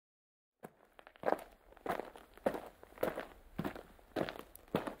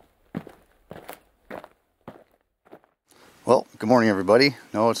Well, good morning everybody.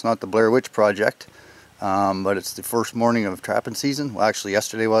 No, it's not the Blair Witch Project, but it's the first morning of trapping season. Well, actually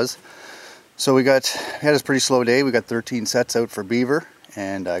yesterday was. So we had a pretty slow day. We got 13 sets out for beaver,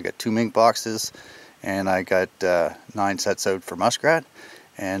 and I got 2 mink boxes, and I got 9 sets out for muskrat,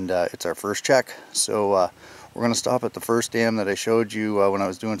 and it's our first check. So we're going to stop at the first dam that I showed you when I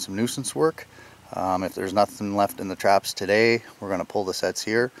was doing some nuisance work. If there's nothing left in the traps today, we're going to pull the sets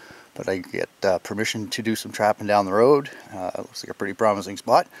here. But I get permission to do some trapping down the road. It looks like a pretty promising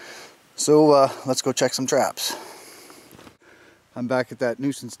spot. So let's go check some traps. I'm back at that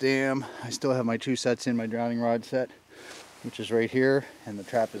nuisance dam. I still have my 2 sets in my drowning rod set, which is right here, and the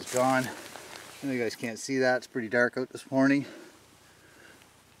trap is gone. I know you guys can't see that. It's pretty dark out this morning.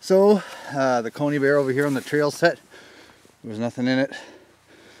 So the coney bear over here on the trail set, there was nothing in it.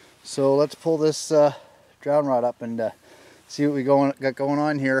 So let's pull this drown rod up and see what we got going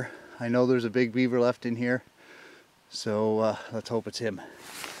on here. I know there's a big beaver left in here, so let's hope it's him.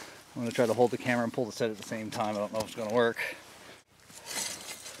 I'm going to try to hold the camera and pull the set at the same time. I don't know if it's going to work.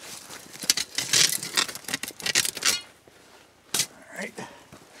 Alright,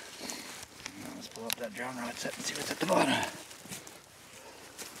 let's pull up that drown rod set and see what's at the bottom.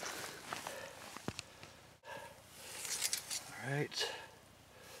 Alright,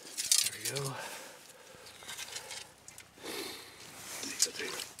 there we go.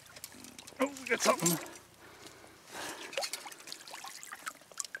 Oh, we got something.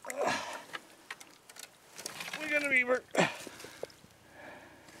 We got a beaver.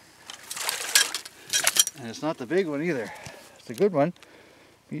 And it's not the big one either. It's a good one.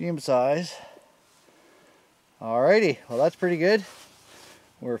 Medium size. Alrighty, well that's pretty good.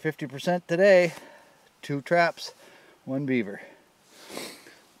 We're 50% today. 2 traps, 1 beaver.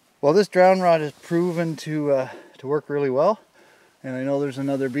 Well, this drown rod has proven to work really well. And I know there's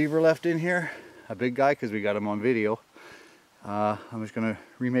another beaver left in here, a big guy, because we got him on video. I'm just going to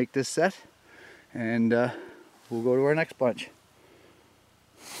remake this set, and we'll go to our next bunch.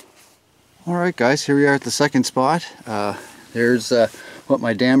 Alright guys, here we are at the second spot. There's what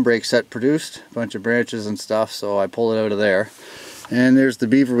my dam break set produced, a bunch of branches and stuff, so I pulled it out of there. And there's the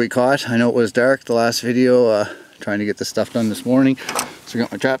beaver we caught. I know it was dark the last video, trying to get this stuff done this morning. So I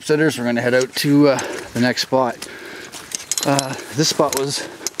got my trap setters. We're going to head out to the next spot. This spot was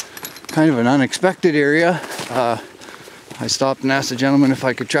kind of an unexpected area. I stopped and asked the gentleman if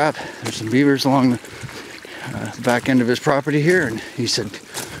I could trap. There's some beavers along the back end of his property here, and he said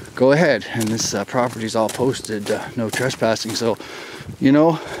go ahead. And this property's all posted no trespassing, so you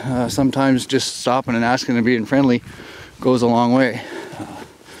know, sometimes just stopping and asking and being friendly goes a long way.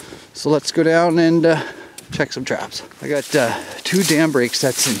 So let's go down and check some traps. I got 2 dam break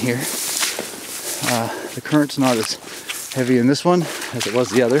sets in here. The current's not as heavy in this one as it was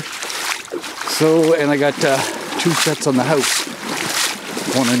the other. So, and I got 2 sets on the house,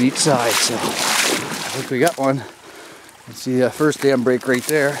 1 on each side. So I think we got one. Let's see the first dam break right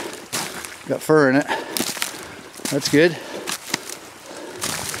there. Got fur in it. That's good.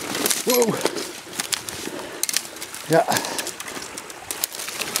 Whoa. Yeah.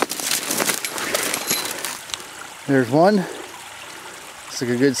 There's one. Looks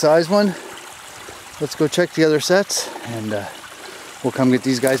like a good size one. Let's go check the other sets, and we'll come get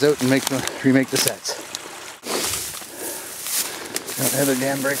these guys out and remake the sets. Got the other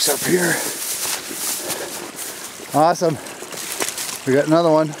dam breaks up here. Awesome. We got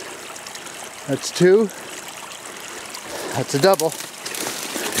another one. That's 2. That's a double.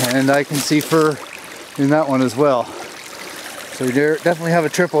 And I can see fur in that one as well. So we definitely have a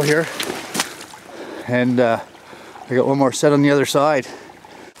triple here. And I got 1 more set on the other side.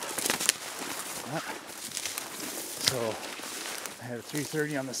 So I had a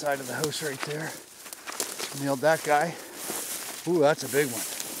 330 on the side of the house right there. Nailed that guy. Ooh, that's a big one.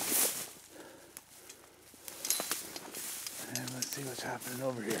 And let's see what's happening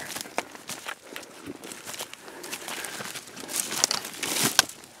over here.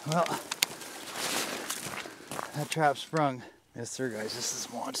 Well, that trap sprung. Yes sir guys, this is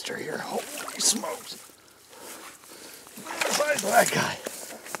a monster here. Holy smokes. Look at the size of that guy.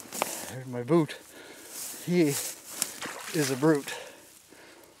 There's my boot. He is a brute,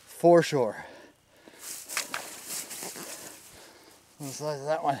 for sure. What the size of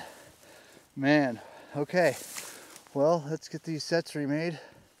that one? Man, okay. Well, let's get these sets remade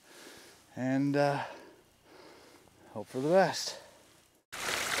and hope for the best.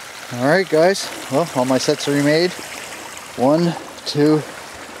 Alright guys, well, all my sets are remade. 1, 2,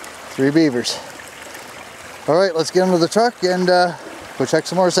 3 beavers. Alright, let's get them to the truck and go check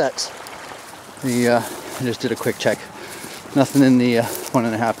some more sets. I just did a quick check. Nothing in the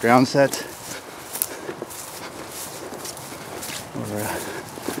 1.5 ground set.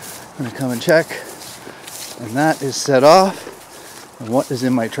 I'm gonna come and check, and that is set off. And what is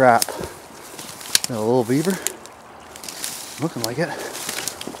in my trap? Got a little beaver. Looking like it.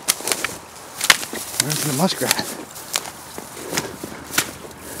 Where's the muskrat?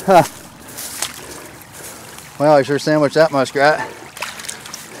 Huh. Well, I sure sandwiched that muskrat.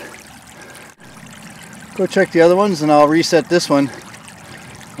 Go check the other ones and I'll reset this one.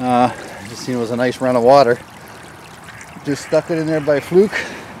 Just seen it was a nice run of water. Just stuck it in there by fluke.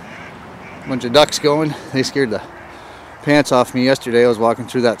 Bunch of ducks going. They scared the pants off me yesterday. I was walking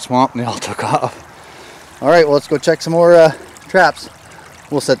through that swamp and they all took off. Alright, well, let's go check some more traps.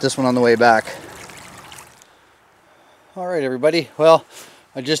 We'll set this one on the way back. Alright everybody, well,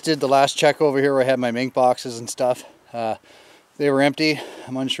 I just did the last check over here where I had my mink boxes and stuff. They were empty.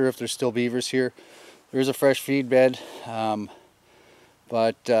 I'm unsure if there's still beavers here. There's a fresh feed bed,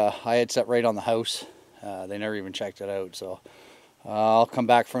 but I had set right on the house. They never even checked it out, so I'll come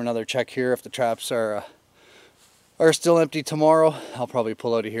back for another check here. If the traps are still empty tomorrow, I'll probably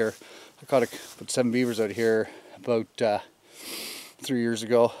pull out of here. I caught about 7 beavers out of here about 3 years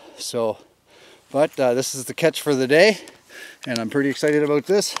ago. So, but this is the catch for the day, and I'm pretty excited about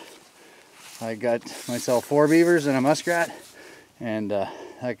this. I got myself 4 beavers and a muskrat, and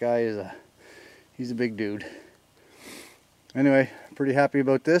that guy is he's a big dude. Anyway, pretty happy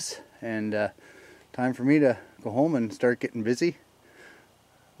about this, and time for me to go home and start getting busy.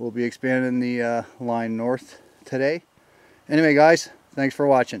 We'll be expanding the line north today. Anyway guys, thanks for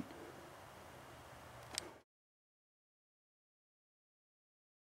watching.